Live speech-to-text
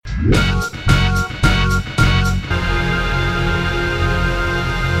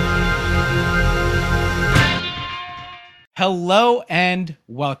Hello and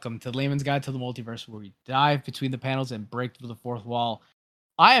welcome to the Layman's Guide to the Multiverse, where we dive between the panels and break through the fourth wall.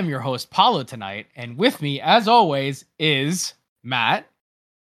 I am your host, Paulo, tonight, and with me, as always, is Matt.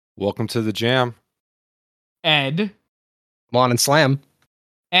 Welcome to the jam. Ed. Come on and slam.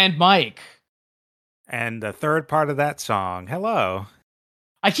 And Mike. And the third part of that song, hello.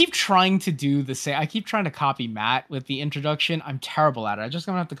 I keep trying to do the same. I keep trying to copy Matt with the introduction. I'm terrible at it. I'm just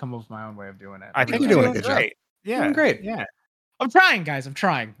going to have to come up with my own way of doing it. I think you're doing a good job. Yeah, doing great. Yeah, I'm trying, guys. I'm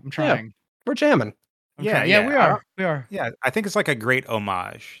trying. Yeah, we're jamming. We are. Yeah, I think it's like a great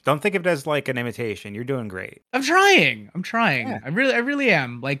homage. Don't think of it as like an imitation. You're doing great. I'm trying. Yeah. I really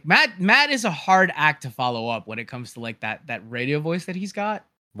am. Like Matt is a hard act to follow up when it comes to like that radio voice that he's got.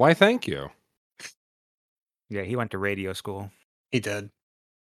 Why, thank you. Yeah, he went to radio school He did.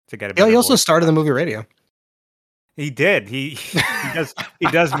 to get a He better also voice. started the movie Radio. He did. He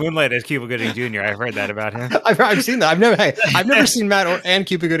does moonlight as Cuba Gooding Jr. I've heard that about him. I've seen that. I've never seen Matt and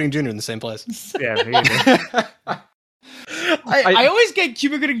Cuba Gooding Jr. in the same place. Yeah, me either. I always get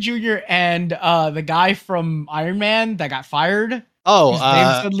Cuba Gooding Jr. and the guy from Iron Man that got fired. Oh, His name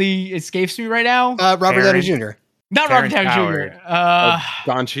suddenly escapes me right now. Robert Downey Jr. Not Terrence Robert Downey Howard.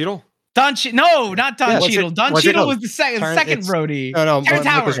 Jr. Don Cheadle? No, not Don Yeah, Cheadle. Don what's it Cheadle called? was the second Terrence- roadie. No, Terrence Mike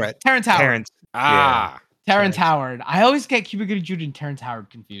Howard. was right. Terrence Howard. Terrence. Terrence Howard. I always get Cuba Gooding Jr. and Terrence Howard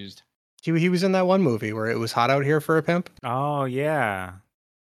confused. He was in that one movie where it was hot out here for a pimp. Oh yeah.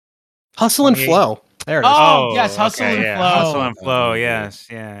 Hustle and 28. Flow. There it is. Oh, yes, Hustle and yeah. Flow. Hustle and Flow. Yes.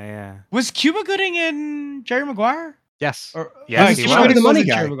 Yeah. Was Cuba Gooding in Jerry Maguire? Yes. Or, Yes, Cuba he was. Gooding The Money in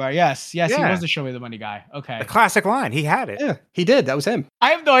Guy. Jerry Maguire. Yes, he Yeah. was the Show Me the Money guy. Okay. A classic line. He had it. Yeah, he did. That was him.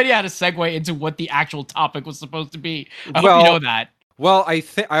 I have no idea how to segue into what the actual topic was supposed to be. I hope Well, you know that. Well,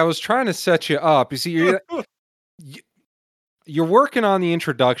 I was trying to set you up. You see, you're working on the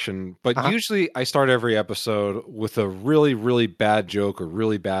introduction, but Uh-huh. usually I start every episode with a really, really bad joke or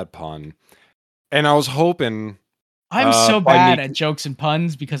really bad pun. And I was hoping, I'm so by bad making- at jokes and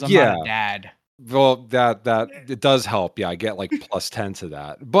puns because I'm Yeah. not a dad. well, that it does help. Yeah, I get like plus 10 to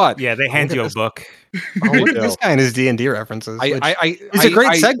that. But Yeah, they hand look you at a this. book. Oh, look at this guy and his D&D references. It's a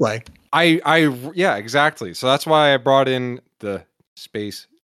great segue. Yeah, exactly. So that's why I brought in the Space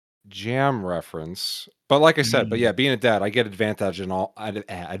Jam reference. But like I said, being a dad, I get advantage in all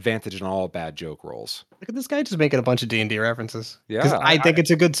bad joke rolls. Look at this guy just making a bunch of D&D references. Yeah. 'Cause I think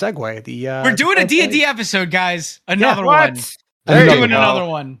it's a good segue. We're doing a D&D episode, guys. Another one. There We're you doing go. another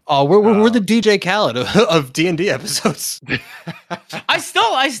one. Oh, we're the DJ Khaled of D&D episodes. I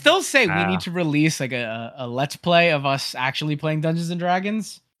still say we need to release like a let's play of us actually playing Dungeons and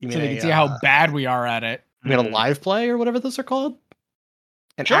Dragons You so mean they a, can see how bad we are at it. You mean a live play or whatever those are called?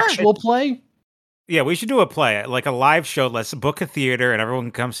 An Sure. actual play? Yeah, we should do a play, like a live show. Let's book a theater, and everyone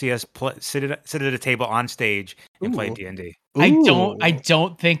can come see us sit at a table on stage and play Ooh. D&D. I Ooh.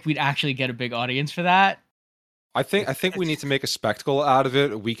 don't think we'd actually get a big audience for that. I think we need to make a spectacle out of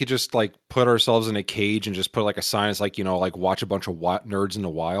it. We could just like put ourselves in a cage and just put like a sign that's like, like watch a bunch of nerds in the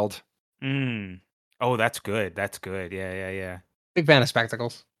wild. Oh, that's good. That's good. Yeah. Big fan of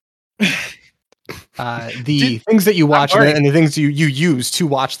spectacles. The things that you watch and the things you use to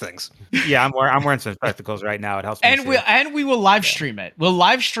watch things. Yeah, I'm wearing some spectacles right now. It helps me And we will live stream it. We'll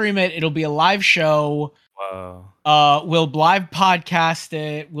live stream it. It'll be a live show. Whoa. We'll live podcast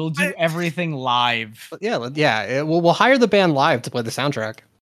it. We'll do everything live. But yeah. We'll hire the band live to play the soundtrack.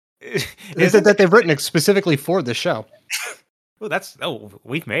 Is That they've written specifically for this show.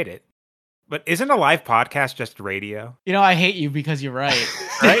 We've made it. But isn't a live podcast just radio? You know, I hate you because you're right.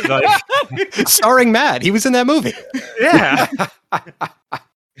 Right? Like, Starring Matt. He was in that movie. yeah.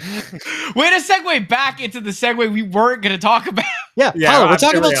 Way to segue back into the segue we weren't going to talk about. Yeah, Yeah, Tyler, we're I'm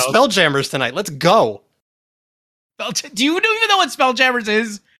talking about derailed. Spelljammers tonight. Let's go. Do you even know what Spelljammers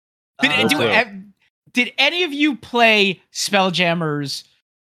is? Did any of you play Spelljammers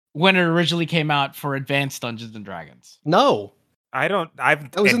when it originally came out for Advanced Dungeons and Dragons? No. That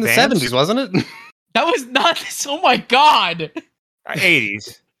That was in the 70s, wasn't it? That was not this. Oh my god!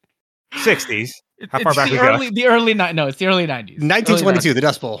 80s, 60s. How far It's back the we go? early, the early no, it's the early 90s. 1922, the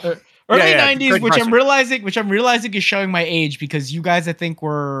Dust Bowl. Early Yeah, 90s, great which question. I'm realizing is showing my age because you guys, I think,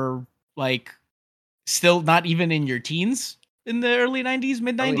 were like still not even in your teens in the early 90s,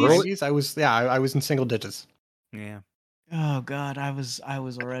 mid 90s. I was in single digits. Yeah. Oh god, I was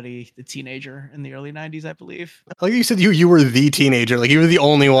already the teenager in the early 90s, I believe. Like you said, you were the teenager. Like you were the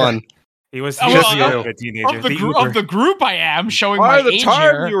only one. He was Oh, just well, a teenager. Of the group, I am showing By my the age time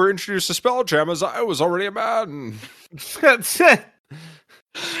here. you were introduced to Spelljammers, I was already a man. That's it.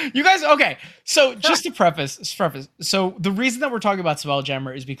 You guys, okay. So just to preface, so the reason that we're talking about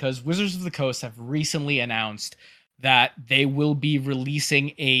Spelljammer is because Wizards of the Coast have recently announced that they will be releasing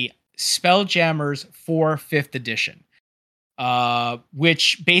a Spelljammers for 5th edition,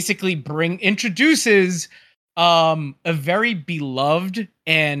 which basically introduces a very beloved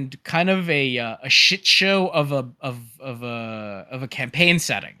and kind of a shit show of a campaign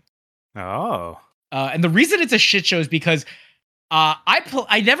setting. Oh. And the reason it's a shit show is because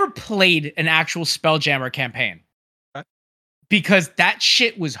I never played an actual Spelljammer campaign because that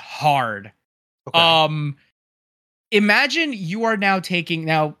shit was hard. Okay. Imagine you are now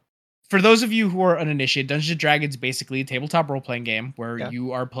for those of you who are uninitiated, Dungeons & Dragons is basically a tabletop role-playing game where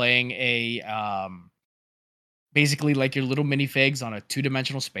you are playing a basically like your little minifigs on a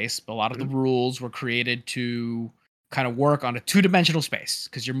 2-dimensional space. But a lot of the rules were created to kind of work on a 2-dimensional space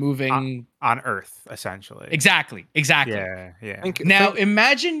because you're moving on Earth, essentially. Exactly. Yeah. Now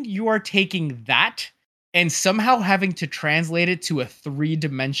imagine you are taking that and somehow having to translate it to a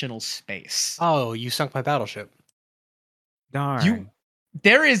 3-dimensional space. Oh, you sunk my battleship. Darn.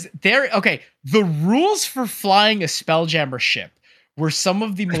 Okay. The rules for flying a Spelljammer ship were some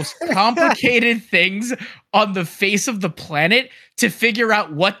of the most complicated things on the face of the planet to figure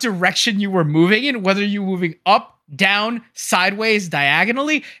out what direction you were moving in, whether you're moving up, down, sideways,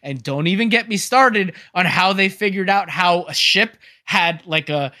 diagonally, and don't even get me started on how they figured out how a ship had like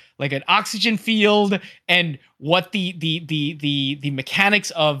an oxygen field and what the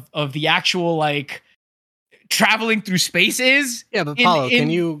mechanics of the actual like traveling through space is. Yeah, but Paulo, can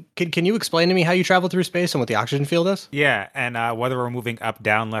you explain to me how you travel through space and what the oxygen field is? Yeah, and whether we're moving up,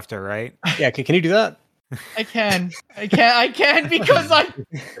 down, left, or right. Yeah, can you do that? I can because I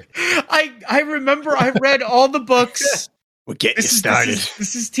remember I read all the books. We'll get you started.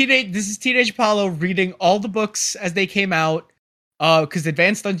 This is Teenage Paulo reading all the books as they came out. Because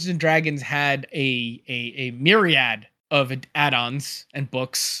Advanced Dungeons and Dragons had a myriad of add-ons and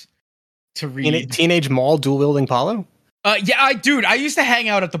books to read. Teenage Mall dual wielding Paulo? Yeah, I used to hang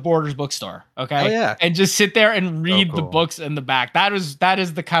out at the Borders bookstore, okay? Oh, yeah. And just sit there and read the books in the back. That is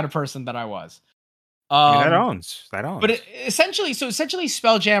the kind of person that I was. That owns. But essentially,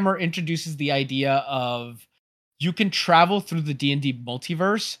 Spelljammer introduces the idea of you can travel through the D&D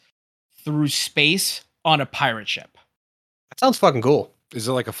multiverse through space on a pirate ship. That sounds fucking cool. Is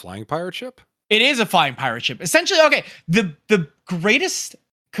it like a flying pirate ship? It is a flying pirate ship. Essentially, okay, the greatest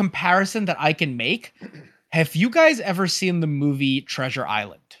comparison that I can make, have you guys ever seen the movie Treasure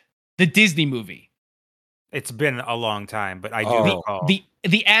Island? The Disney movie. It's been a long time, but I do recall.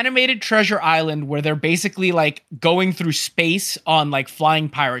 The animated Treasure Island where they're basically like going through space on like flying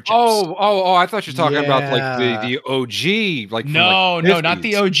pirate ships. Oh! I thought you were talking about like the OG. Like no, not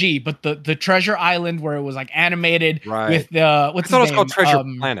the OG, but the Treasure Island where it was like animated with the what's I thought it was name? called Treasure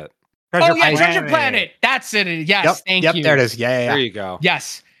Planet. Treasure Planet. That's it. Yes, thank you. Yep, there it is. Yeah. There you go.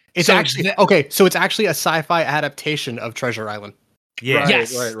 Yes, it's so it's actually a sci-fi adaptation of Treasure Island. Yeah.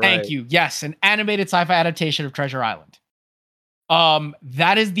 Yes, thank you. Yes, an animated sci-fi adaptation of Treasure Island.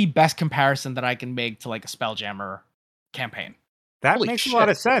 That is the best comparison that I can make to like a Spelljammer campaign. That makes a lot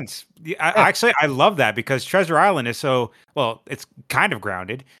of sense. Actually, I love that because Treasure Island is it's kind of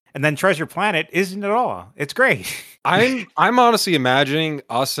grounded, and then Treasure Planet isn't at all. It's great. I'm honestly imagining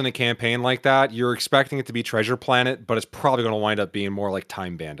us in a campaign like that. You're expecting it to be Treasure Planet, but it's probably going to wind up being more like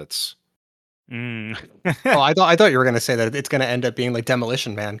Time Bandits. I thought you were going to say that it's going to end up being like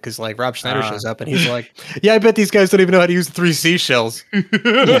Demolition Man because like Rob Schneider shows up and he's like, "Yeah, I bet these guys don't even know how to use 3 seashells." That's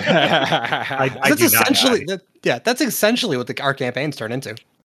essentially what our campaigns turn into.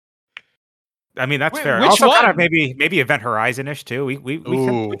 I mean, that's fair. Also, kind of maybe Event Horizon-ish too. We tend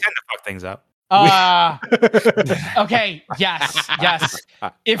to fuck things up. Okay. Yes.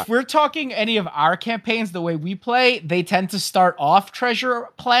 If we're talking any of our campaigns, the way we play, they tend to start off Treasure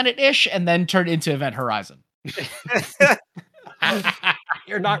Planet-ish and then turn into Event Horizon.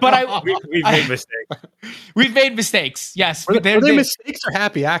 You're not. But we've made mistakes. We've made mistakes. Yes. Were they mistakes or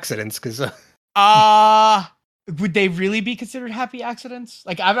happy accidents? Because would they really be considered happy accidents?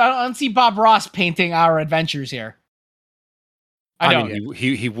 Like I don't see Bob Ross painting our adventures here. I mean,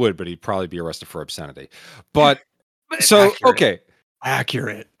 he would, but he'd probably be arrested for obscenity. But so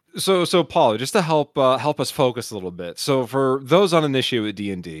accurate. So Paulo, just to help us focus a little bit. So for those uninitiated with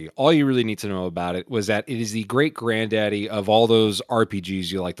D&D, all you really need to know about it was that it is the great granddaddy of all those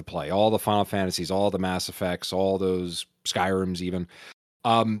RPGs you like to play, all the Final Fantasies, all the Mass Effects, all those Skyrims, even.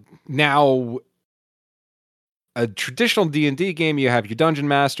 Now, a traditional D&D game, you have your dungeon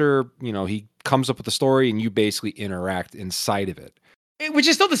master. You know, he comes up with the story, and you basically interact inside of it. Which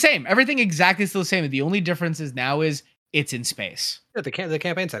is still the same. Everything exactly still the same. The only difference is now is it's in space. Yeah, the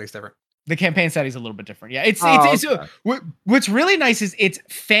campaign setting's different. The campaign setting is a little bit different. Yeah, Okay. what's really nice is it's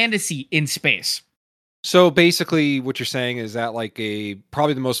fantasy in space. So basically, what you're saying is that like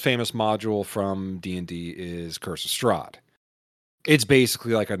probably the most famous module from D&D is Curse of Strahd. It's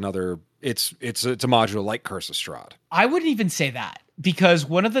basically like another. It's a module like Curse of Strahd. I wouldn't even say that, because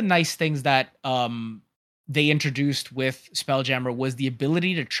one of the nice things that they introduced with Spelljammer was the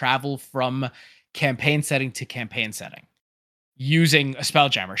ability to travel from campaign setting to campaign setting using a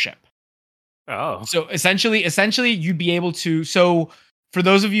Spelljammer ship. Oh, So essentially you'd be able to. So for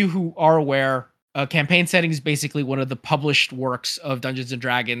those of you who are aware, campaign setting is basically one of the published works of Dungeons and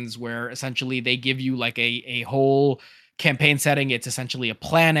Dragons, where essentially they give you like a whole campaign setting. It's essentially a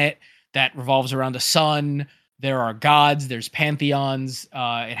planet that revolves around the sun. There are gods. There's pantheons.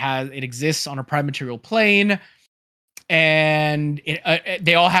 It exists on a prime material plane, and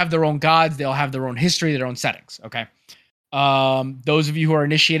they all have their own gods. They all have their own history, their own settings. Okay. Those of you who are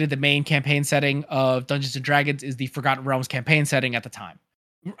initiated, the main campaign setting of Dungeons and Dragons is the Forgotten Realms campaign setting at the time.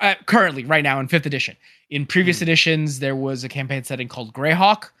 Currently, right now in 5th edition. In previous editions, there was a campaign setting called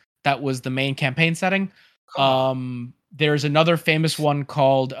Greyhawk. That was the main campaign setting. There's another famous one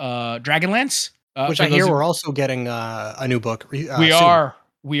called Dragonlance. Which I hear we're also getting a new book.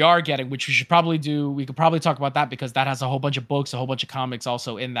 We are getting, which we should probably do. We could probably talk about that, because that has a whole bunch of books, a whole bunch of comics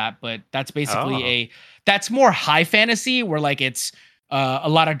also in that. But that's basically that's more high fantasy, where like it's a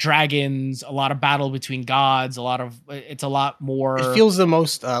lot of dragons, a lot of battle between gods, it's a lot more. It feels the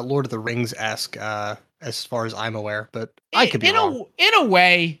most Lord of the Rings-esque, as far as I'm aware, but I could be wrong. In a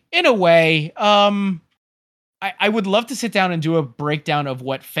way. I would love to sit down and do a breakdown of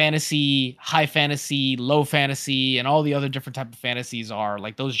what fantasy, high fantasy, low fantasy, and all the other different type of fantasies are,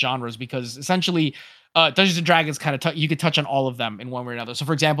 like those genres, because essentially Dungeons and Dragons kind of you could touch on all of them in one way or another. So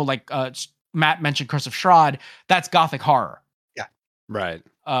for example, like Matt mentioned Curse of Strahd, that's gothic horror. Yeah. Right.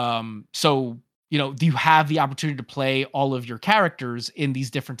 So, you have the opportunity to play all of your characters in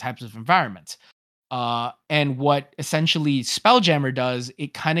these different types of environments. And what essentially Spelljammer does,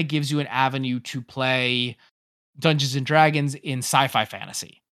 it kind of gives you an avenue to play Dungeons and Dragons in sci-fi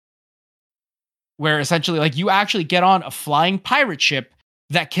fantasy, where essentially like you actually get on a flying pirate ship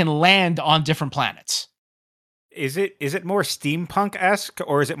that can land on different planets. Is it more steampunk-esque,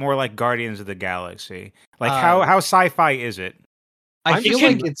 or is it more like Guardians of the Galaxy? Like how sci-fi is it? I feel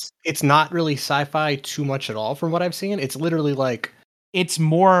like it's not really sci-fi too much at all from what I've seen. It's literally like, it's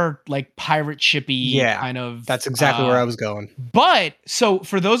more like pirate shippy kind of. That's exactly where I was going. But so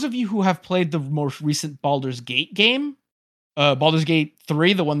for those of you who have played the most recent Baldur's Gate game, Baldur's Gate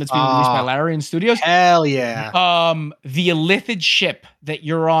 3, the one that's being released by Larian Studios. Hell yeah. The Illithid ship that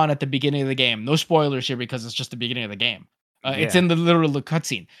you're on at the beginning of the game. No spoilers here, because it's just the beginning of the game. It's in the literal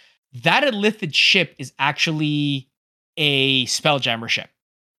cutscene. That Illithid ship is actually a Spelljammer ship.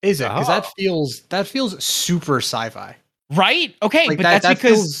 Is it? Because that feels super sci-fi. Right? Okay, like but that that's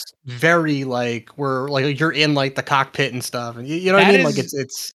because feels very like you're in like the cockpit and stuff, and you know what I mean. Like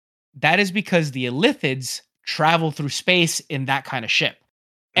it's that is because the Illithids travel through space in that kind of ship.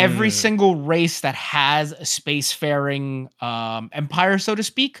 Every single race that has a spacefaring empire, so to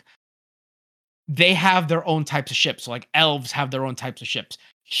speak, they have their own types of ships. So like elves have their own types of ships.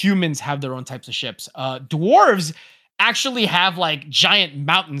 Humans have their own types of ships. Dwarves actually have like giant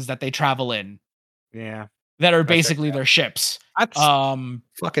mountains that they travel in. Yeah. That are basically their ships. That's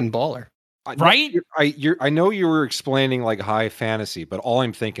fucking baller. Right? I know you were explaining like high fantasy, but all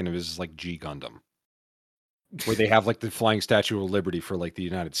I'm thinking of is like G Gundam, where they have like the flying Statue of Liberty for like the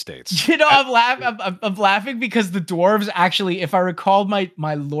United States. I'm laughing because the dwarves actually, if I recall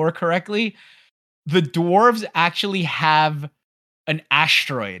my lore correctly, the dwarves actually have an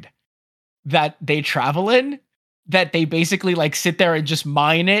asteroid that they travel in, that they basically like sit there and just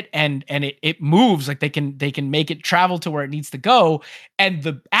mine it, and it moves, like they can make it travel to where it needs to go, and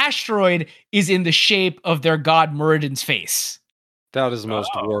the asteroid is in the shape of their god Muradin's face. That is the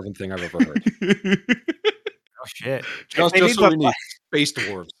most dwarven thing I've ever heard. Oh shit! Just so we need space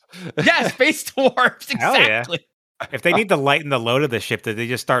dwarves. Yeah, space dwarves, exactly. Yeah. If they need to lighten the load of the ship, did they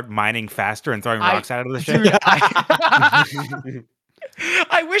just start mining faster and throwing rocks out of the ship? Dude,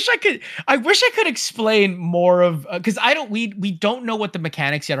 I wish I could explain more of, because we don't know what the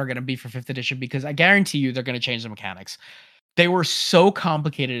mechanics yet are going to be for 5th edition, because I guarantee you they're going to change the mechanics. They were so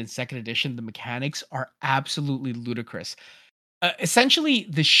complicated in 2nd edition. The mechanics are absolutely ludicrous. Essentially,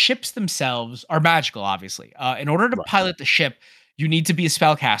 the ships themselves are magical, obviously. In order to pilot the ship, you need to be a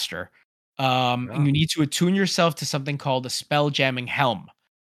spellcaster. And you need to attune yourself to something called a spell jamming helm,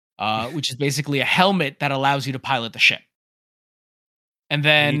 which is basically a helmet that allows you to pilot the ship. And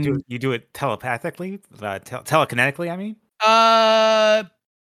then you do it telepathically, telekinetically. I mean,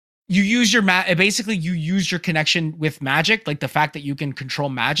 you use your basically you use your connection with magic, like the fact that you can control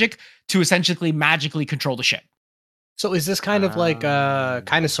magic, to essentially magically control the ship. So is this kind of like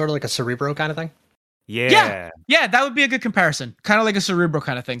kind of sort of like a Cerebro kind of thing? yeah, That would be a good comparison. Kind of like a Cerebro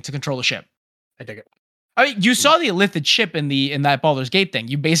kind of thing to control the ship. I dig it. I mean, you saw the Illithid ship in that Baldur's Gate thing.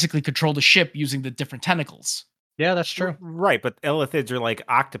 You basically control the ship using the different tentacles. Yeah, that's true. Right, but Illithids are like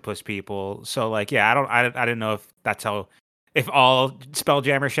octopus people, so like, yeah, I didn't know if that's how. If all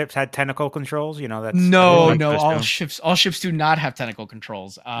Spelljammer ships had tentacle controls, that's no. that's All ships do not have tentacle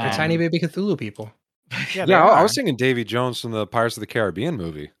controls. They're tiny baby Cthulhu people. Yeah, I was thinking Davy Jones from the Pirates of the Caribbean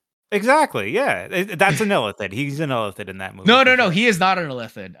movie. Exactly. Yeah, that's an Illithid. He's an Illithid in that movie. No. He is not an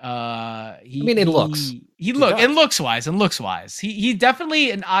Illithid. It looks. In looks wise, he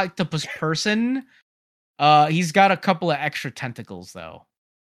definitely an octopus person. He's got a couple of extra tentacles though,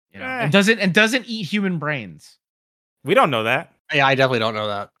 and doesn't eat human brains. We don't know that. Yeah, I definitely don't know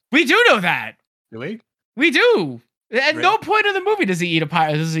that. We do know that. Do we? We do. At no point in the movie does he eat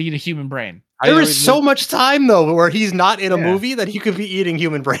a human brain. There is so much time though where he's not in a movie that he could be eating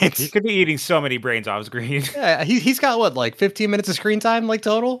human brains. He could be eating so many brains off screen. Yeah, he's got what, like 15 minutes of screen time, like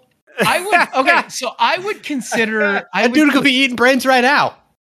total. I would consider that dude could be eating brains right now.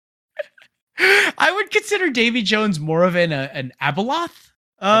 I would consider Davy Jones more of an Abeloth.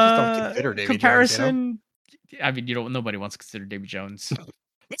 I just don't consider Davy comparison. Jones, I mean, nobody wants to consider Davy Jones.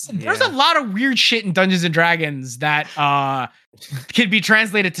 Listen, there's a lot of weird shit in Dungeons and Dragons that can be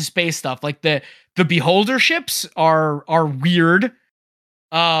translated to space stuff. Like the Beholder ships are weird.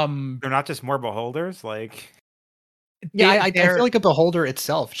 They're not just more beholders, like. Yeah, I feel like a beholder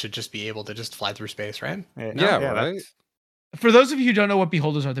itself should just be able to just fly through space, right? Right. For those of you who don't know what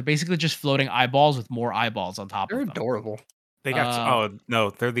beholders are, they're basically just floating eyeballs with more eyeballs on top of them. They're adorable. They got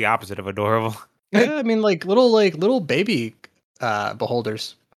they're the opposite of adorable. Yeah, I mean, little baby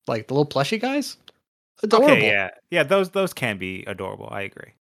beholders, like the little plushy guys. Adorable. Okay, yeah, those can be adorable. I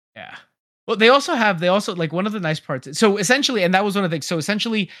agree. Yeah. Well, they also like one of the nice parts. So essentially, and that was one of the things. So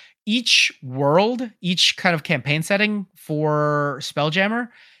essentially, each world, each kind of campaign setting for Spelljammer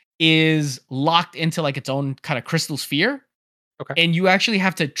is locked into like its own kind of crystal sphere. Okay. And you actually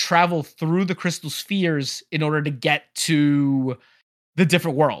have to travel through the crystal spheres in order to get to the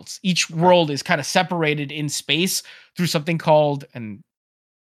different worlds. Each world is kind of separated in space through something called, and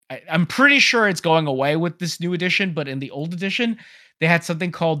I'm pretty sure it's going away with this new edition, but in the old edition, they had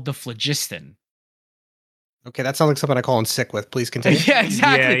something called the Phlogiston. Okay, that sounds like something I call in sick with. Please continue. Yeah,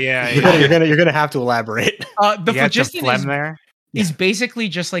 exactly. Yeah. You're gonna have to elaborate. The Phlogiston is basically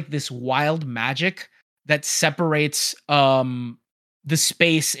just like this wild magic that separates the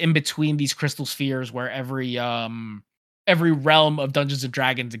space in between these crystal spheres where every realm of Dungeons and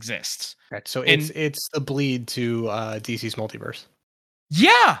Dragons exists. Right, so it's the bleed to DC's multiverse.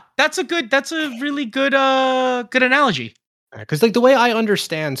 Yeah, that's a really good analogy. Because like the way I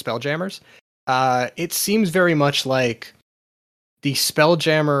understand Spelljammers, it seems very much like the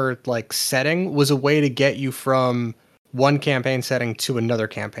Spelljammer like setting was a way to get you from one campaign setting to another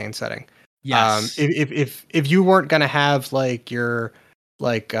campaign setting. Yes. If you weren't gonna have like your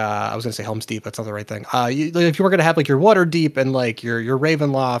I was gonna say Helm's Deep, that's not the right thing. If you were gonna have like your Waterdeep and like your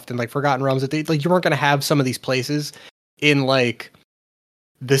Ravenloft and like Forgotten Realms, like you weren't gonna have some of these places in like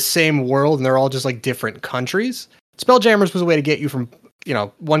the same world and they're all just like different countries. Spelljammers was a way to get you from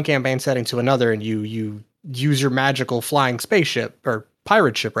one campaign setting to another, and you use your magical flying spaceship or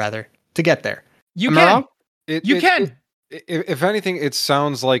pirate ship rather to get there. You can. If anything, it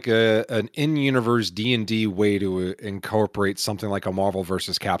sounds like an in-universe D&D way to incorporate something like a Marvel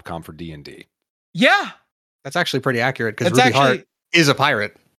versus Capcom for D&D. Yeah, that's actually pretty accurate because Ruby Hart is a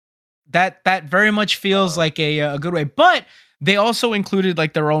pirate. That very much feels like a good way, but they also included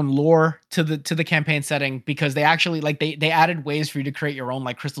like their own lore to the campaign setting because they actually like they added ways for you to create your own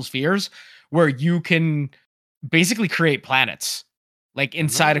like crystal spheres where you can basically create planets. Like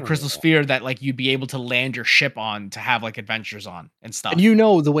inside a crystal sphere that like you'd be able to land your ship on to have like adventures on and stuff. And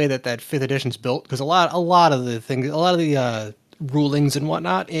the way that 5th edition's built, because a lot of the things, a lot of the rulings and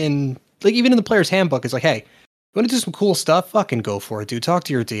whatnot in like even in the player's handbook is like, hey, you want to do some cool stuff? Fucking go for it, dude. Talk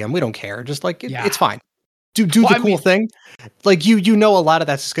to your DM. We don't care. Just like it's fine. Do the cool thing. Like a lot of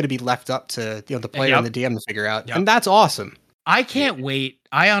that's just going to be left up to the player and the DM to figure out, and that's awesome. I can't wait.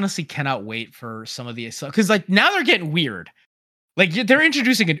 I honestly cannot wait for some of these because like now they're getting weird. Like they're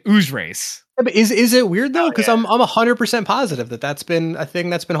introducing an ooze race. Yeah, but is it weird though? Because I'm 100% positive that's been a thing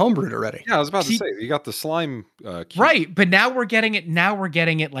that's been homebrewed already. Yeah, I was about to say you got the slime, right? But now we're getting it. Now we're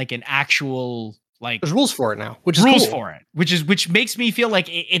getting it like an actual Like There's rules for it now, which is rules cool. for it, which makes me feel like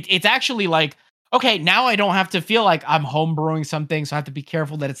it's actually like, okay, now I don't have to feel like I'm homebrewing something, so I have to be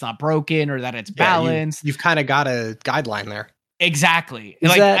careful that it's not broken or that it's balanced. You've kind of got a guideline there. Exactly. Is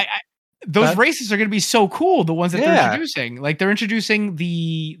Like that- those that- races are going to be so cool. The ones that they're Yeah. introducing, like they're introducing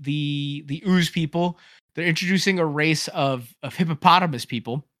the ooze people. They're introducing a race of hippopotamus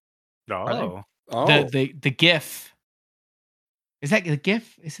people. Oh, Oh, The GIF. Is that the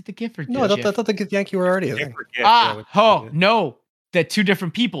GIF? Is it the GIF or No, I GIF? thought the Yankee were already a thing. No, that two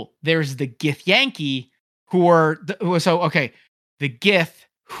different people. There's the Gith Yankee who are the Gith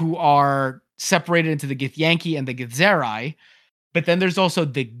who are separated into the Gith Yankee and the Gith Zerai, but then there's also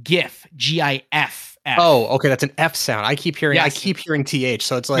the GIF GIF. Oh, okay, that's an F sound. I keep hearing Yes. TH,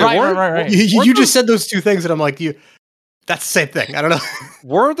 so it's like right. You just said those two things, and I'm like, that's the same thing. I don't know.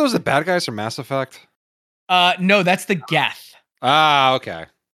 weren't those the bad guys from Mass Effect? No, that's the Geth. Ah, okay.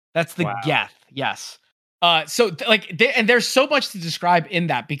 That's the Wow. Geth. Yes. And there's so much to describe in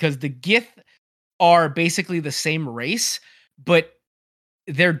that because the Gith are basically the same race, but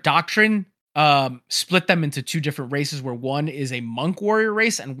their doctrine split them into two different races where one is a monk warrior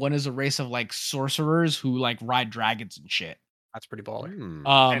race and one is a race of like sorcerers who like ride dragons and shit. That's pretty baller.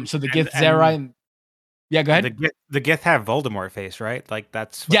 Hmm. So the Gith Zerai. Yeah, go ahead. The Gith have Voldemort face, right? Like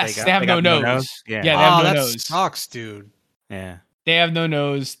that's what Yes, they got. they have no got nose. Yeah, Yeah, they have no that nose. sucks, dude. yeah. They have no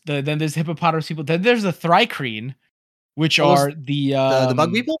nose. Then there's hippopotamus people. Then there's the Thrycreen, which Oh, those- are the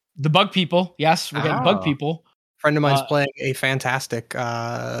bug people. The bug people. Yes, we're getting bug Oh. people. Friend of mine's Uh, playing a fantastic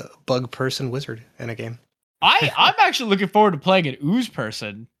bug person wizard in a game. I'm actually looking forward to playing an ooze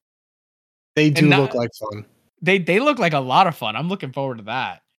person. They do not- look like fun. They look like a lot of fun. I'm looking forward to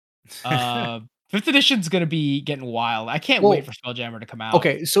that. 5th edition's gonna be getting wild. I can't Well, wait for Spelljammer to come out.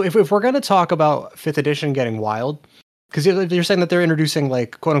 Okay, so if we're gonna talk about 5th edition getting wild, because you're saying that they're introducing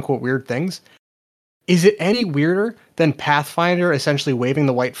like quote unquote weird things, is it any weirder than Pathfinder essentially waving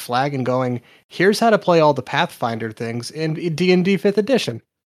the white flag and going, "Here's how to play all the Pathfinder things in D&D 5th edition"?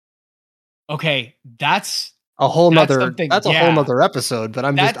 Okay, that's A whole That's nother something- that's a yeah. whole nother episode. But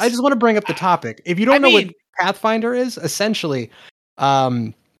I That's- just want to bring up the topic. If you don't I know mean- what Pathfinder is, essentially,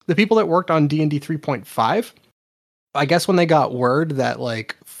 the people that worked on D&D 3.5, I guess when they got word that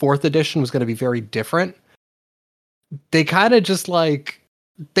like 4th edition was going to be very different, they kind of just like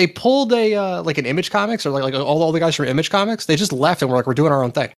they pulled a like an Image Comics or like all the guys from Image Comics. They just left and were like, we're doing our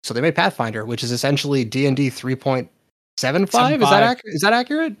own thing. So they made Pathfinder, which is essentially D&D 3.75. Is that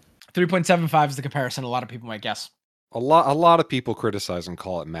accurate? 3.75 is the comparison a lot of people might guess. A lot of people criticize and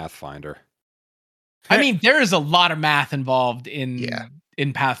call it Mathfinder. I mean, there is a lot of math involved in Yeah.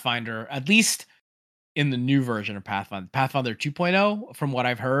 in Pathfinder, at least in the new version of Pathfinder. Pathfinder 2.0, from what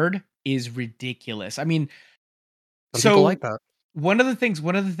I've heard, is ridiculous. I mean, Some so people like that. one of the things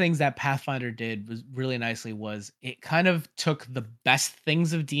that Pathfinder did was really nicely was it kind of took the best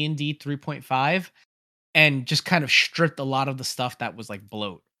things of D&D 3.5 and just kind of stripped a lot of the stuff that was like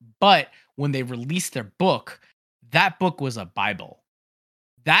bloat. But when they released their book, that book was a Bible.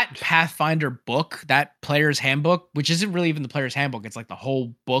 That Pathfinder book, that player's handbook, which isn't really even the player's handbook, it's like the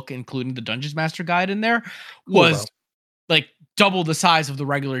whole book, including the Dungeons Master Guide in there, was like double the size of the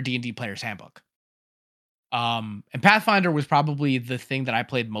regular D&D player's handbook. And Pathfinder was probably the thing that I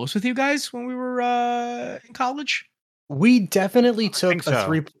played most with you guys when we were in college. We definitely took think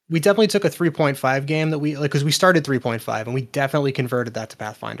so. We definitely took a 3.5 game that we like because we started 3.5 and we definitely converted that to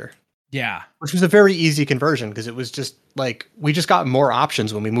Pathfinder, Yeah. which was a very easy conversion because it was just like we just got more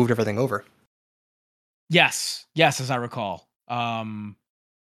options when we moved everything over. Yes, as I recall. I'm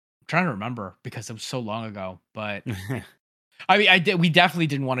trying to remember because it was so long ago, but I mean, we definitely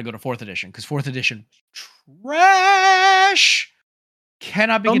didn't want to go to 4th edition because 4th edition trash.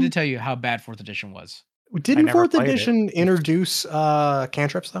 Cannot begin to tell you how bad 4th edition was. Didn't never 4th played it. edition introduce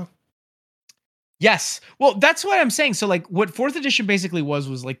cantrips though? Yes. Well, that's what I'm saying. So like what 4th edition basically was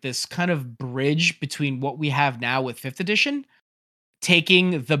like this kind of bridge between what we have now with 5th edition,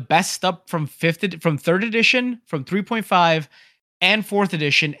 taking the best stuff from 3rd edition, from 3.5 and 4th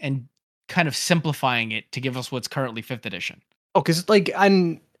edition and kind of simplifying it to give us what's currently 5th edition. Oh, because like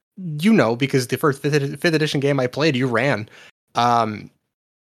because the first 5th edition game I played, you ran.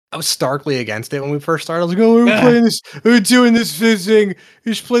 I was starkly against it when we first started. I was like, "Oh, we're playing this. We're doing this thing.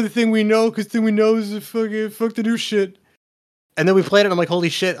 You should play the thing we know because thing we know is the fuck the new shit." And then we played it. And I'm like, "Holy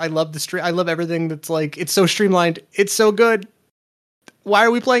shit! I love I love everything that's like it's so streamlined. It's so good. Why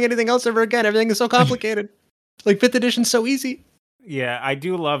are we playing anything else ever again? Everything is so complicated. Like 5th edition's so easy." Yeah, I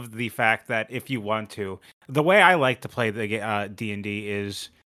do love the fact that if you want to, the way I like to play the D&D is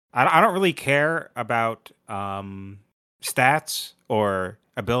I don't really care about stats or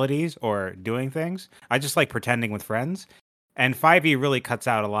abilities or doing things. I just like pretending with friends. And 5e really cuts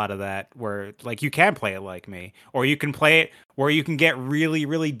out a lot of that where like you can play it like me, or you can play it where you can get really,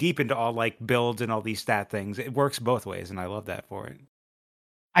 really deep into all like builds and all these stat things. It works both ways, and I love that for it.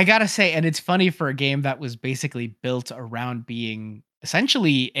 I gotta say, and it's funny for a game that was basically built around being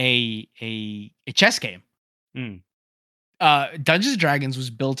essentially a chess game. Mm. Dungeons and Dragons was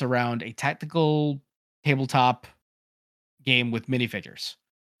built around a tactical tabletop game with minifigures.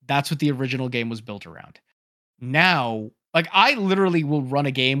 That's what the original game was built around. Now, like I literally will run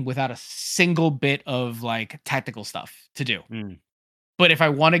a game without a single bit of like tactical stuff to do. Mm. But if I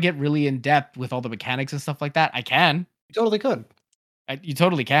want to get really in depth with all the mechanics and stuff like that, I can. You totally could. You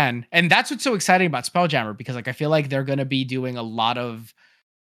totally can. And that's what's so exciting about Spelljammer, because like I feel like they're going to be doing a lot of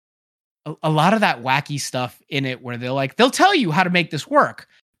that wacky stuff in it where they'll tell you how to make this work,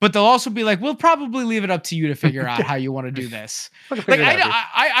 but they'll also be like, we'll probably leave it up to you to figure out how you want to do this. Like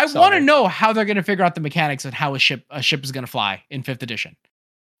I want to know how they're going to figure out the mechanics of how a ship is going to fly in 5th edition.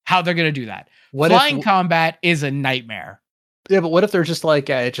 How they're going to do that. Flying combat is a nightmare. Yeah, but what if they're just like,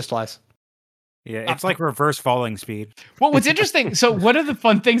 it just flies? Yeah, it's like reverse falling speed. Well, what's interesting, so one of the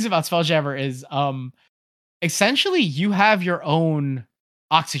fun things about Spelljammer is essentially you have your own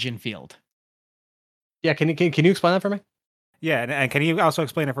oxygen field. Yeah, can you explain that for me? Yeah, and can you also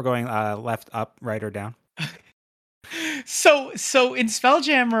explain if we're going left, up, right, or down? So in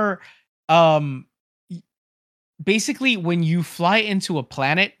Spelljammer, basically when you fly into a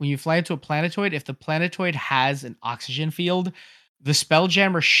planetoid, if the planetoid has an oxygen field, the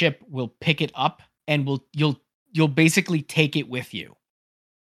Spelljammer ship will pick it up and you'll basically take it with you.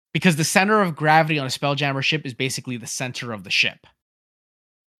 Because the center of gravity on a Spelljammer ship is basically the center of the ship.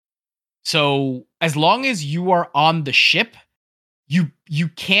 So as long as you are on the ship, you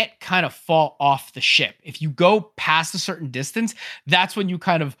can't kind of fall off the ship. If you go past a certain distance, that's when you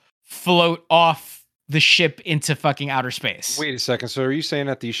kind of float off the ship into fucking outer space. Wait a second. So are you saying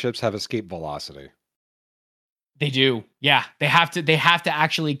that these ships have escape velocity? They do. Yeah. They have to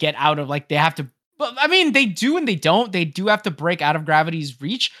actually get out of they do and they don't. They do have to break out of gravity's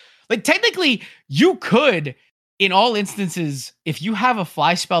reach. Like technically you could, in all instances, if you have a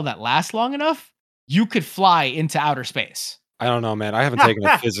fly spell that lasts long enough, you could fly into outer space. I don't know, man. I haven't taken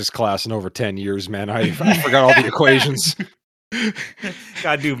a physics class in over 10 years, man. I forgot all the equations.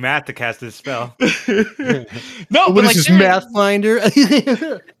 Gotta do math to cast this spell. No, what is this Mathfinder?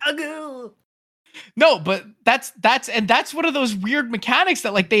 No, but that's one of those weird mechanics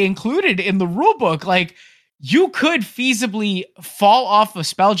that they included in the rule book. Like you could feasibly fall off a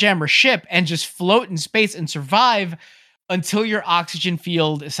Spelljammer ship and just float in space and survive until your oxygen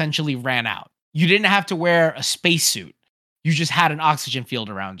field essentially ran out. You didn't have to wear a spacesuit. You just had an oxygen field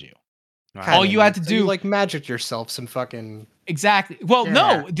around you. All you had to do, you magicked yourself some fucking. Exactly. Well,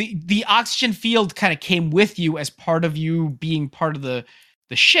 no, the oxygen field kind of came with you as part of you being part of the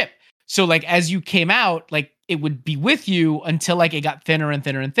ship. So as you came out, it would be with you until it got thinner and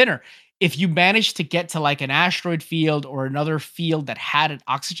thinner and thinner. If you managed to get to an asteroid field or another field that had an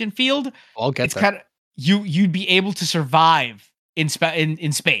oxygen field, you'd be able to survive in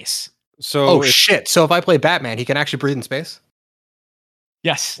space. So shit. So if I play Batman, he can actually breathe in space?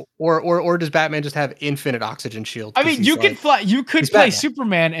 Yes. Or does Batman just have infinite oxygen shield? I mean, you could fly. You could play Batman.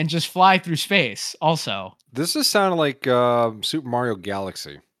 Superman and just fly through space. Also, this is sounding like Super Mario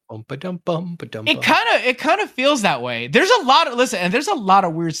Galaxy. It kind of feels that way. There's a lot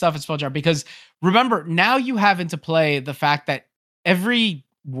of weird stuff in Spelljammer because remember now you have into play the fact that every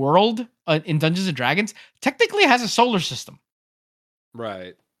world in Dungeons and Dragons technically has a solar system.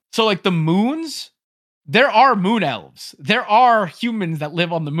 Right. So the moons, there are moon elves. There are humans that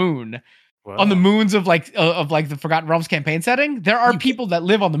live on the moon. Wow. On the moons of the Forgotten Realms campaign setting. There are people that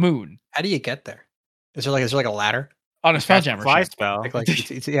live on the moon. How do you get there? Is there a ladder? On a Spelljammer fly spell. Fly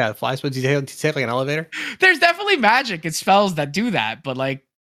spell. Do you take an elevator? There's definitely magic and spells that do that, but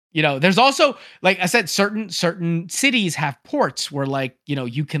there's also, like I said, certain cities have ports where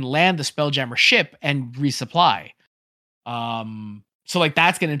you can land the Spelljammer ship and resupply. So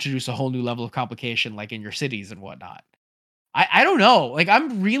that's going to introduce a whole new level of complication, in your cities and whatnot. I don't know.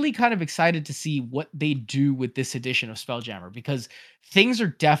 I'm really kind of excited to see what they do with this edition of Spelljammer because things are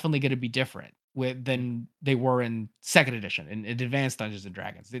definitely going to be different than they were in 2nd edition in Advanced Dungeons and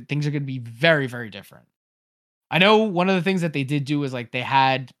Dragons. Things are going to be very, very different. I know one of the things that they did do is they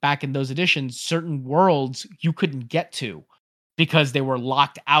had back in those editions, certain worlds you couldn't get to because they were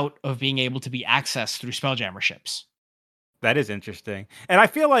locked out of being able to be accessed through Spelljammer ships. That is interesting, and I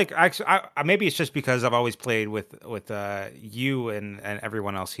feel like maybe it's just because I've always played with you and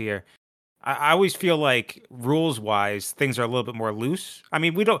everyone else here. I always feel like rules wise, things are a little bit more loose. I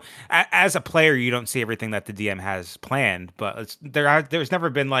mean, we don't, as a player, you don't see everything that the DM has planned, but there's never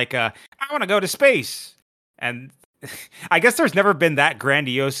been like I want to go to space. And I guess there's never been that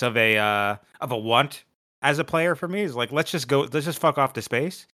grandiose of a want as a player for me. Is like, let's just fuck off to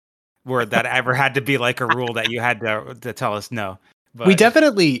space. Where that ever had to be like a rule that you had to tell us no. But We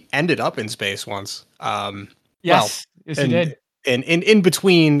definitely ended up in space once. Yes, yes, you and- did. In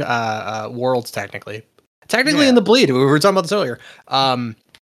between worlds, technically Yeah. in the bleed. We were talking about this earlier.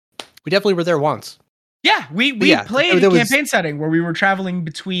 We definitely were there once. Yeah, we yeah, played a there was- campaign setting where we were traveling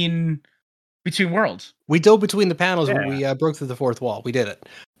between worlds. We dove between the panels Yeah. when we broke through the fourth wall. We did it.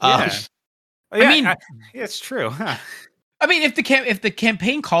 Yeah. I mean- it's true. Huh? I mean, if the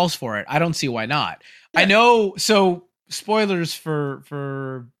campaign calls for it, I don't see why not. I Yeah. know. So spoilers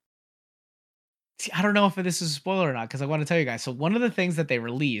for. See, I don't know if this is a spoiler or not because I want to tell you guys. So one of the things that they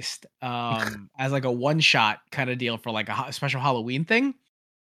released as like a one shot kind of deal for like a special Halloween thing,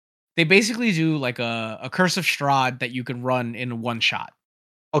 they basically do like a Curse of Strahd that you can run in one shot.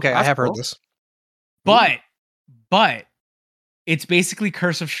 Okay, I That's have heard cool. this. But it's basically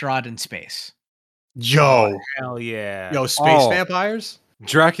Curse of Strahd in space. Yo, Hell yeah. yo, space Oh. vampires.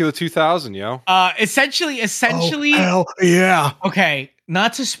 Dracula 2000, yo. Essentially, Oh, hell yeah. okay,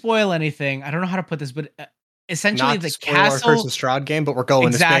 not to spoil anything. I don't know how to put this, but essentially Not the to spoil our Curse castle of Strahd game, but we're going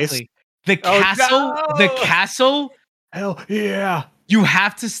to exactly. space. The Oh, castle, Hell yeah. you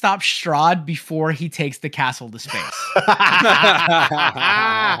have to stop Strahd before he takes the castle to space.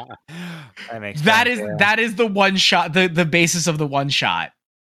 That makes That sense, is yeah. that is the one shot, the basis of the one shot.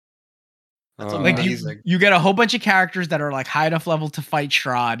 That's Like amazing. you get a whole bunch of characters that are like high enough level to fight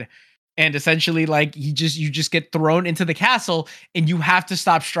Strahd, and essentially like you just get thrown into the castle, and you have to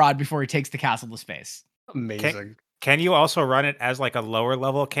stop Strahd before he takes the castle to space. Amazing. Can you also run it as like a lower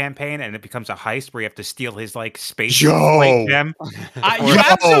level campaign and it becomes a heist where you have to steal his like space Yo. flight gem? You Yo.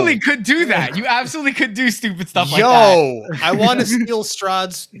 absolutely could do that. You absolutely could do stupid stuff like that. Yo, I want to steal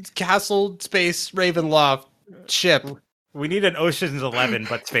Strahd's castle space Ravenloft ship. We need an Ocean's 11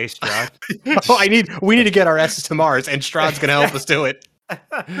 but space drop. Oh, we need to get our S's to Mars, and Strahd's gonna help us do it.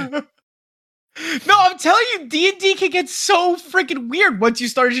 No, I'm telling you, D&D can get so freaking weird once you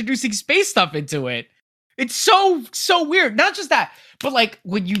start introducing space stuff into it. It's so weird. Not just that, but like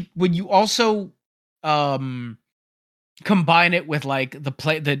when you also combine it with like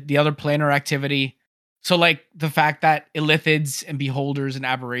the other planar activity. So like the fact that Illithids and Beholders and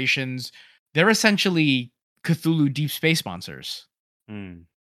Aberrations, they're essentially Cthulhu deep space monsters. Hmm.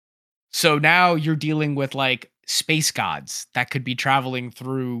 So now you're dealing with like space gods that could be traveling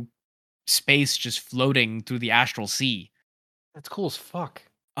through space, just floating through the astral sea. That's cool as fuck.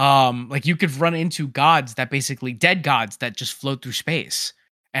 Like you could run into gods that basically dead gods that just float through space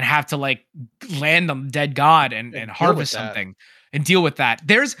and have to like land on the dead god and deal with harvest that. something and deal with that.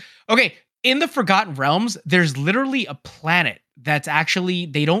 In the Forgotten Realms, there's literally a planet that's actually,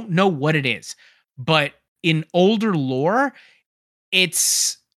 they don't know what it is, but in older lore,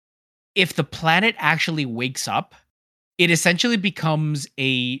 it's, if the planet actually wakes up, it essentially becomes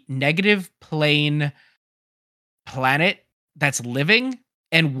a negative plane planet that's living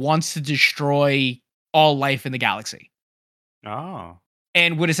and wants to destroy all life in the galaxy. Oh.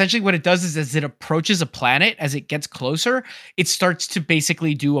 And what it does is, as it approaches a planet, as it gets closer, it starts to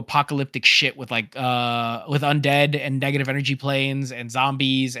basically do apocalyptic shit with like with undead and negative energy planes and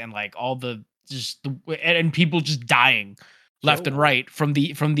zombies and like all the and people just dying left and right from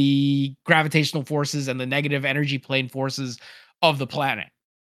the gravitational forces and the negative energy plane forces of the planet.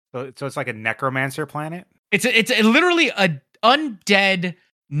 So it's like a necromancer planet? It's literally a undead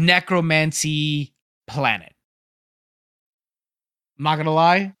necromancy planet. I'm not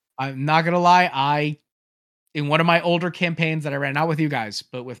gonna lie. In one of my older campaigns that I ran, not with you guys,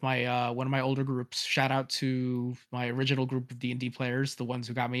 but with my one of my older groups, shout out to my original group of D&D players, the ones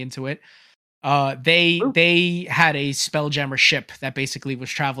who got me into it. They had a Spelljammer ship that basically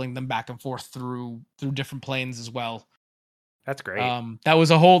was traveling them back and forth through different planes as well. That's great. That was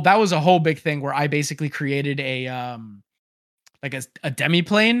a whole big thing where I basically created a like a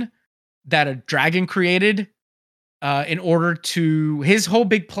demiplane that a dragon created in order to, his whole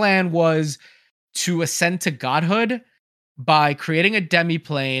big plan was to ascend to godhood by creating a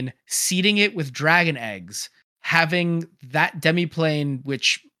demiplane, seeding it with dragon eggs, having that demiplane,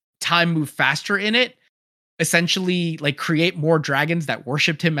 which time move faster in it, essentially like create more dragons that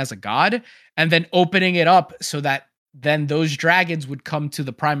worshipped him as a god, and then opening it up so that then those dragons would come to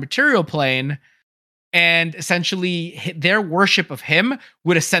the prime material plane, and essentially their worship of him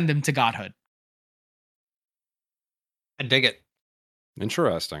would ascend them to godhood. I dig it.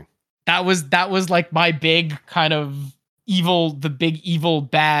 Interesting. that was like my big kind of the big evil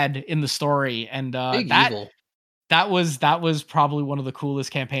bad in the story. And Big evil. that was probably one of the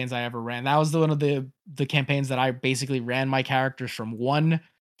coolest campaigns I ever ran. That was one of the campaigns that I basically ran my characters from 1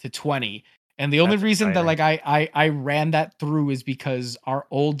 to 20. And the only That's reason that exciting. like I ran that through is because our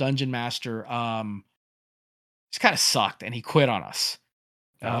old dungeon master just kind of sucked and he quit on us.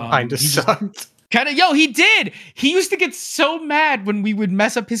 Kinda he just sucked. he did. He used to get so mad when we would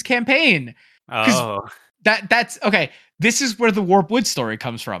mess up his campaign. Oh, That's okay. This is where the Warp Wood story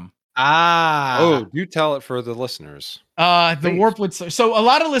comes from. Oh, do tell it for the listeners. The Please. Warp Wood story. So a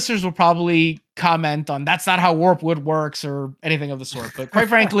lot of listeners will probably comment on that's not how Warp Wood works or anything of the sort. But quite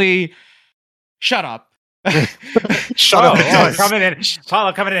frankly, shut up. Shut up. oh,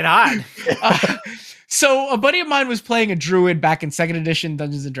 Paula coming in hot. So a buddy of mine was playing a druid back in second edition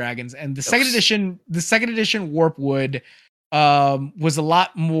Dungeons and Dragons, and the second edition Warp Wood was a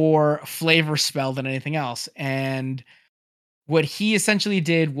lot more flavor spell than anything else. And what he essentially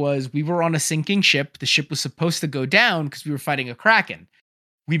did was we were on a sinking ship. The ship was supposed to go down because we were fighting a kraken.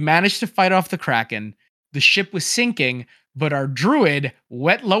 We managed to fight off the kraken. The ship was sinking, but our druid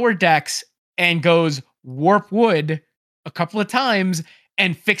went lower decks and goes Warp Wood a couple of times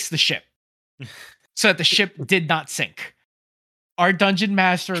and fixed the ship so that the ship did not sink. Our dungeon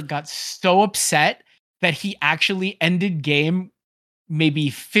master got so upset that he actually ended game maybe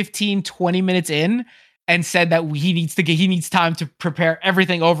 15, 20 minutes in and said that he needs time to prepare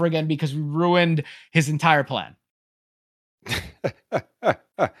everything over again because we ruined his entire plan. And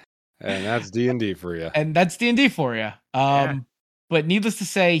that's D&D for you. And that's D&D for you. Yeah. But needless to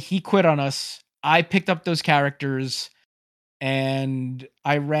say, he quit on us. I picked up those characters and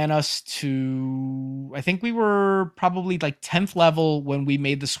I ran us to, I think we were probably like 10th level when we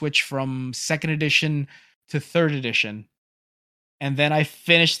made the switch from 2nd edition to 3rd edition. And then I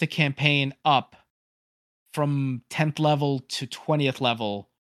finished the campaign up from 10th level to 20th level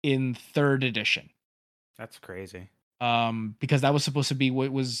in 3rd edition. That's crazy. Because that was supposed to be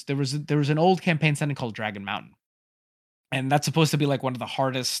what was, there was an old campaign setting called Dragon Mountain. And that's supposed to be like one of the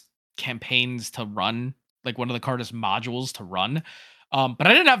hardest campaigns to run, like one of the hardest modules to run. But I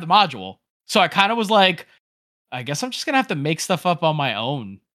didn't have the module. So I kind of was like, I guess I'm just going to have to make stuff up on my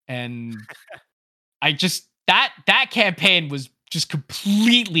own. And I just, that campaign was just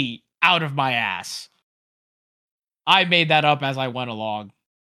completely out of my ass. I made that up as I went along.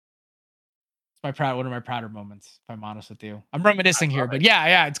 It's one of my prouder moments, if I'm honest with you. I'm reminiscing here, but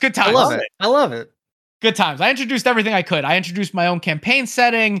yeah, it's good times. I love it. Good times. I introduced everything I could. I introduced my own campaign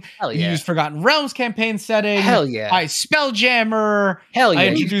setting. Hell We yeah. used Forgotten Realms campaign setting. Hell yeah. I Spelljammer. Hell yeah. I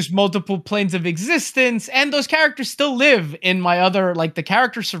introduced multiple planes of existence, and those characters still live in my other, like the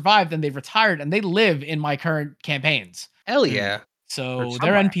characters survived and they retired and they live in my current campaigns. Hell yeah. So They're they're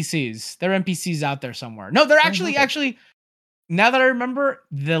somewhere. NPCs. They're NPCs out there somewhere. No, they're actually, now that I remember,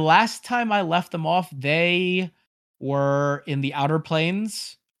 the last time I left them off, they were in the Outer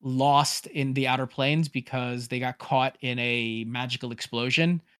Planes, lost in the Outer Planes because they got caught in a magical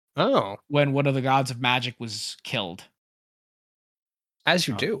explosion Oh, when one of the gods of magic was killed, as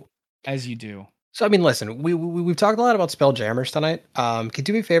you Oh. do. as you do. So I mean, listen, we've talked a lot about Spelljammers tonight. Can you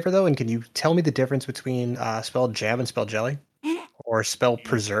do me a favor though, and can you tell me the difference between Spelljam and Spelljelly, or Spell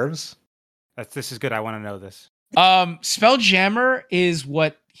Preserves? This is good. I want to know this. Spelljammer is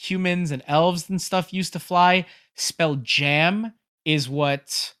what humans and elves and stuff used to fly. Spelljam is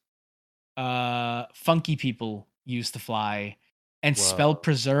what funky people used to fly. And Whoa. spell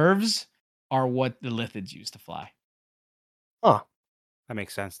preserves are what the lithids used to fly. That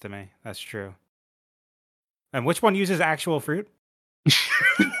makes sense to me. That's true. And which one uses actual fruit? And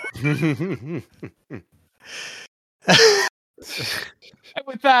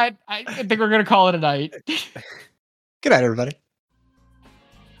with that, I think we're gonna call it a night. Good night, everybody.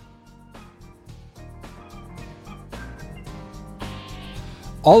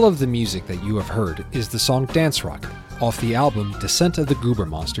 All of the music that you have heard is the song Dance Rocket off the album Descent of the Goober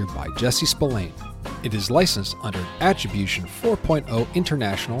Monster by Jesse Spillane. It is licensed under Attribution 4.0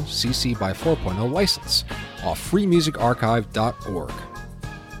 International CC by 4.0 license off freemusicarchive.org.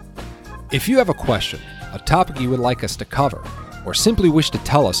 If you have a question, a topic you would like us to cover, or simply wish to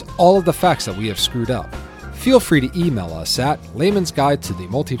tell us all of the facts that we have screwed up, feel free to email us at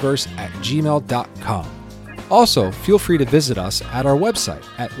laymansguidetothemultiverse@gmail.com. Also, feel free to visit us at our website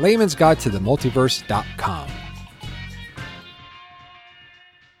at laymansguidetothemultiverse.com.